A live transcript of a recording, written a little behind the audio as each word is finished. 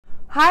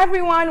Hi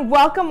everyone,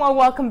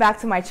 welcome back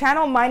to my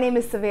channel. My name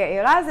is Savia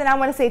Iraz and I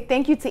want to say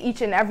thank you to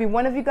each and every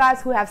one of you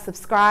guys who have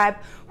subscribed,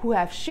 who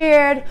have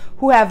shared,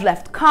 who have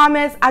left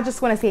comments. I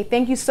just want to say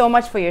thank you so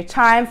much for your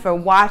time, for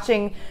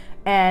watching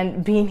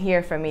and being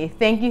here for me.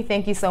 Thank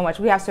you so much.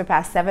 We have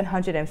surpassed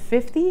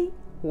 750.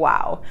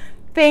 Wow.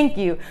 Thank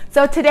you.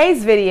 So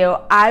today's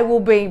video, I will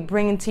be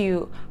bringing to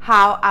you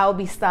how I'll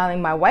be styling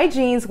my white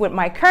jeans with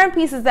my current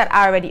pieces that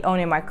I already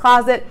own in my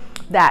closet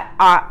that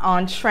are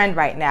on trend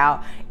right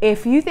now.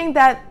 If you think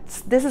that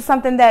this is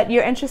something that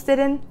you're interested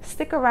in,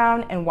 stick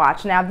around and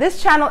watch. Now,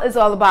 this channel is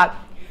all about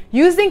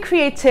using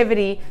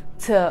creativity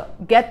to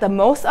get the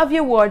most of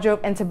your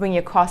wardrobe and to bring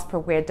your cost per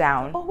wear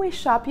down. Always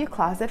shop your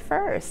closet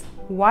first.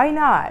 Why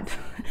not?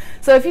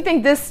 So if you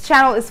think this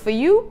channel is for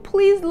you,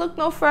 please look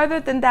no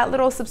further than that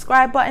little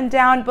subscribe button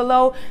down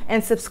below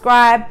and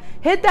subscribe.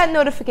 Hit that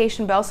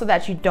notification bell so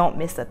that you don't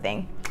miss a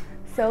thing.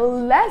 So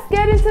let's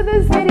get into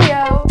this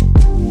video.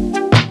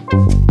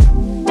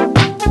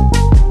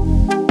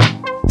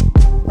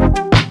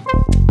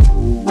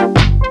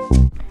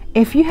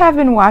 If you have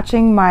been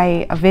watching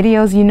my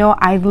videos, you know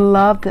I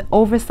love the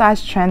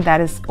oversized trend, that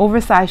is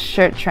oversized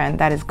shirt trend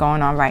that is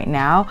going on right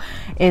now.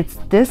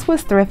 This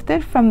was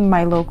thrifted from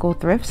my local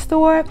thrift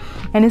store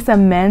and it's a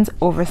men's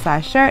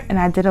oversized shirt, and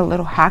I did a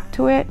little hack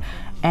to it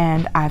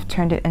and I've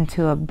turned it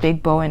into a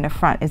big bow in the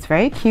front. It's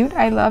very cute.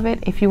 I love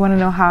it. If you want to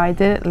know how I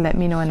did it, let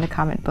me know in the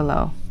comment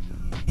below.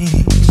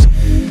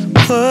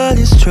 What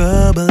is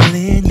trouble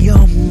in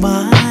your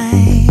mind?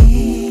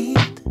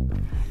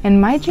 And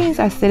my jeans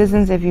are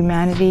citizens of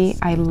humanity.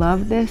 I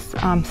love this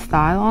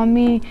style on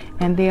me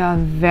and they are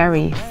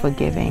very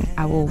forgiving.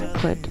 I will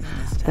put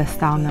the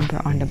style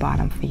number on the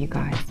bottom for you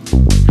guys.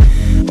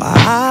 Well,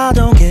 I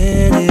don't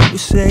get it. You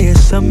say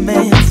it's a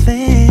man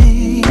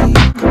thing.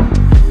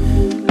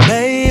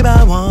 Babe,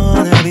 I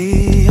wanna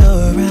be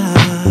around.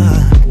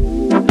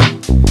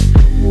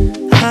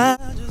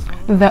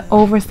 The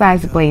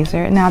oversized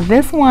blazer. Now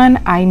this one,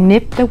 I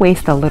nipped the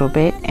waist a little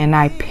bit and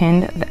I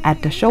pinned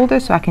at the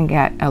shoulder so I can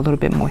get a little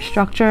bit more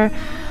structure.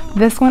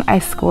 This one I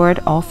scored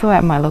also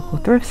at my local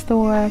thrift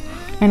store,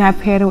 and I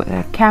paired it with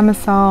a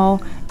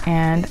camisole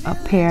and a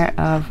pair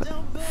of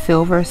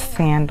silver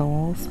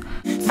sandals.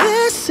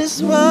 This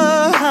is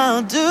what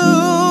I'll do.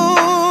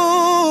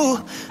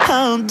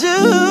 Come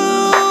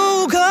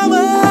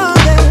on,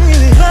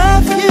 baby.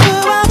 Love you,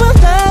 I will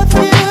love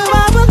you,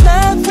 I will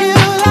love you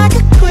like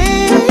a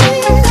queen.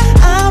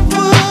 I'm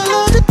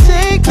willing to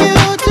take you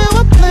to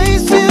a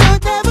place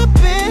you've never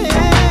been.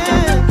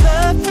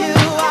 Love you,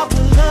 I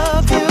will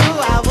love you,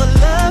 I will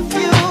love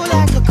you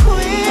like a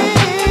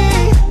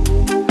queen.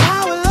 I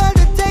will love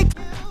to take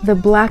you. The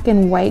black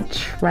and white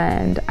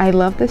trend. I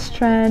love this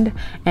trend,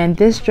 and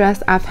this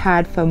dress I've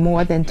had for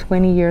more than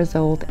 20 years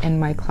old in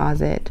my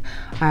closet.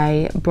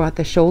 I brought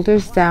the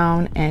shoulders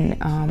down and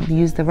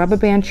used the rubber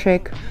band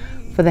trick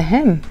for the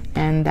hem,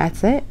 and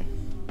that's it.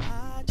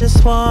 I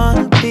just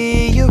wanna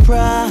be your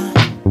bride,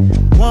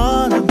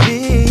 wanna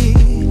be,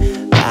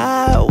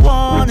 I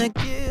wanna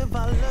give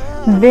our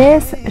love.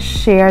 This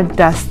sheer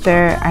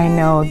duster, I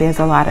know there's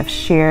a lot of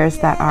sheers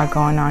that are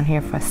going on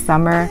here for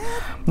summer,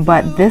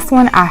 but this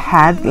one I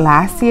had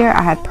last year.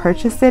 I had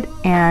purchased it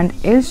and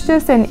it's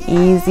just an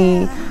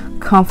easy,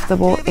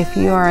 comfortable. If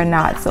you are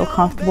not so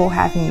comfortable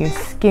having your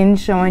skin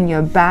showing,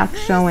 your back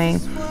showing,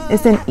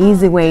 it's an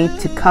easy way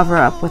to cover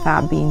up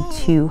without being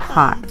too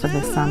hot for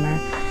the summer.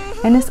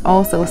 And it's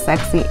also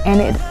sexy,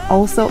 and it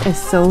also is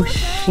so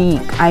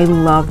chic. I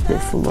love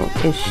this look.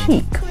 It's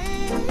chic.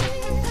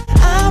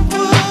 I'm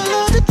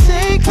willing to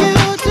take you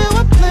to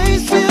a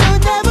place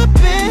you've never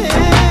been.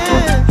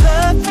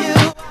 Love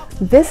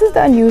you. This is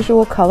the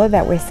unusual color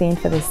that we're seeing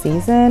for the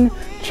season: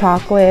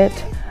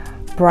 chocolate,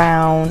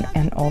 brown,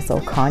 and also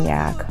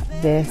cognac.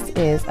 This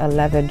is a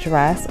leather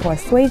dress or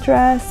suede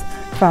dress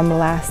from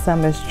last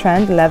summer's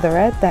trend,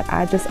 leatherette, that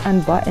I just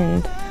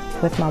unbuttoned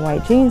with my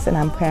white jeans, and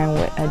I'm pairing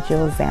with a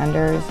Jill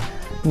Xander's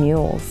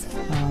Mules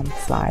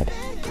slide.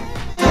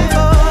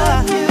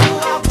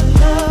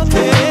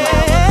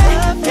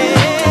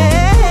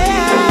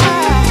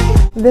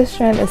 This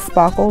trend is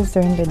sparkles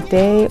during the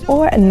day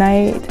or at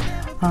night.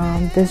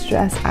 This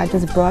dress, I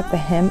just brought the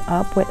hem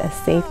up with a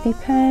safety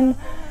pin,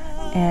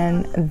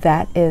 and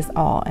that is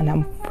all. And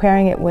I'm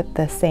pairing it with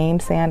the same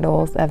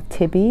sandals of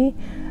Tibby.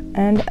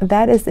 And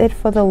that is it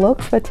for the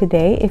looks for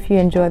today. If you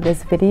enjoyed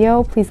this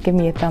video, please give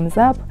me a thumbs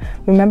up.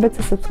 Remember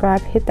to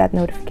subscribe, hit that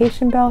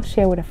notification bell,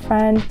 share with a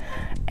friend,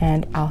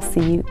 and I'll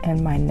see you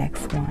in my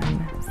next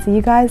one. See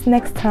you guys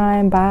next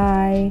time.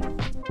 Bye.